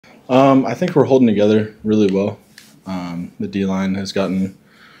I think we're holding together really well. The D-line has gotten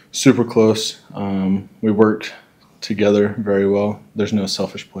super close. We work together very well. There's no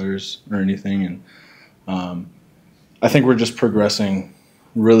selfish players or anything, and I think we're just progressing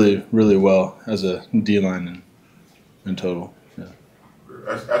really, really well as a D-line in total. Yeah.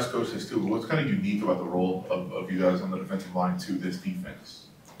 As coaches too, what's kind of unique about the role of you guys on the defensive line to this defense?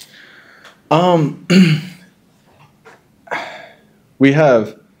 We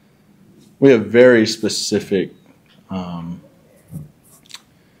have very specific.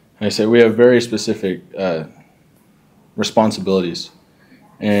 We have very specific responsibilities,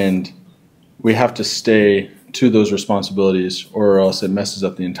 and we have to stay to those responsibilities, or else it messes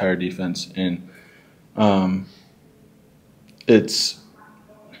up the entire defense. And a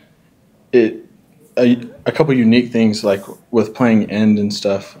couple unique things, like with playing end and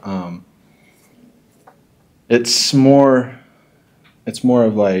stuff. It's more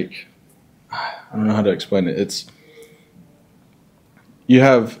of like, I don't know how to explain it.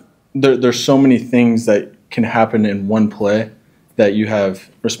 There's so many things that can happen in one play that you have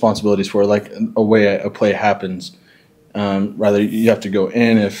responsibilities for, like a way a play happens. Rather, you have to go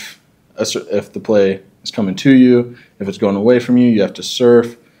in if the play is coming to you. If it's going away from you, you have to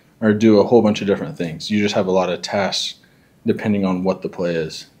surf or do a whole bunch of different things. You just have a lot of tasks depending on what the play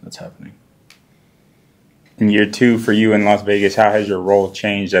is that's happening. In year 2 for you in Las Vegas, how has your role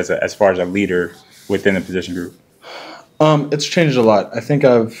changed as far as a leader within the position group? It's changed a lot. I think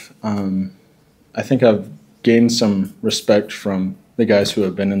I've gained some respect from the guys who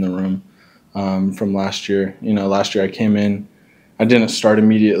have been in the room from last year. Last year I came in, I didn't start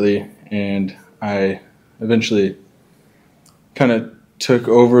immediately, and I eventually kind of took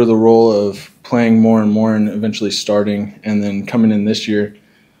over the role of playing more and more and eventually starting, and then coming in this year,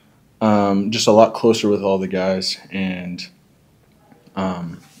 just a lot closer with all the guys, and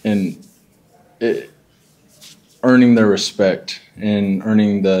earning their respect and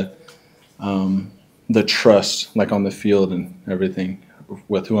earning the trust, like on the field and everything,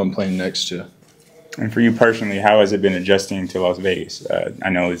 with who I'm playing next to. And for you personally, how has it been adjusting to Las Vegas? I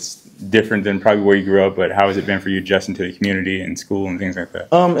know it's different than probably where you grew up, but how has it been for you adjusting to the community and school and things like that?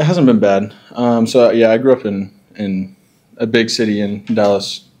 It hasn't been bad. I grew up in a big city in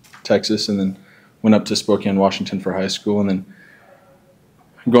Dallas, Texas, and then went up to Spokane, Washington for high school, and then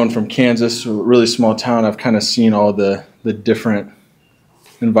going from Kansas, a really small town, I've kind of seen all the different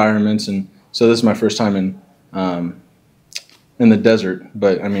environments, and so this is my first time in the desert.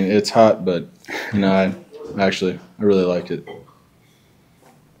 But I mean, it's hot, but I really like it.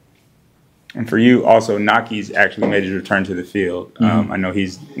 And for you, also, Naki's actually made his return to the field. I know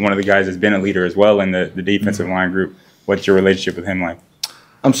he's one of the guys that's been a leader as well in the defensive line group. What's your relationship with him like?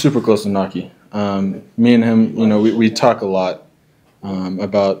 I'm super close to Naki. Me and him, we talk a lot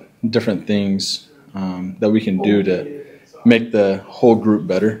about different things that we can do to make the whole group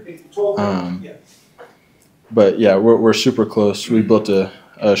better. But yeah, we're super close. We built a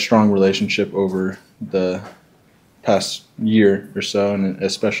strong relationship over the past year or so, and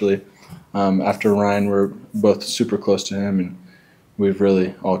especially after Ryan, we're both super close to him, and we've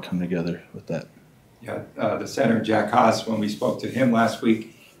really all come together with that. Yeah, the center, Jack Haas, when we spoke to him last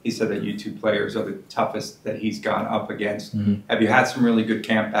week, he said that you two players are the toughest that he's gone up against. Mm-hmm. Have you had some really good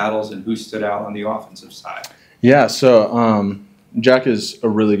camp battles, and who stood out on the offensive side? Yeah, so Jack is a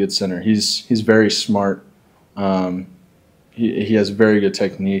really good center. He's very smart. He has very good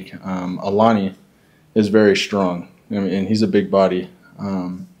technique. Alani is very strong, and he's a big body.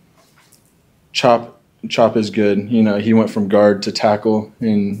 Chop is good. He went from guard to tackle,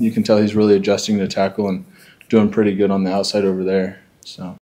 and you can tell he's really adjusting to tackle and doing pretty good on the outside over there. So.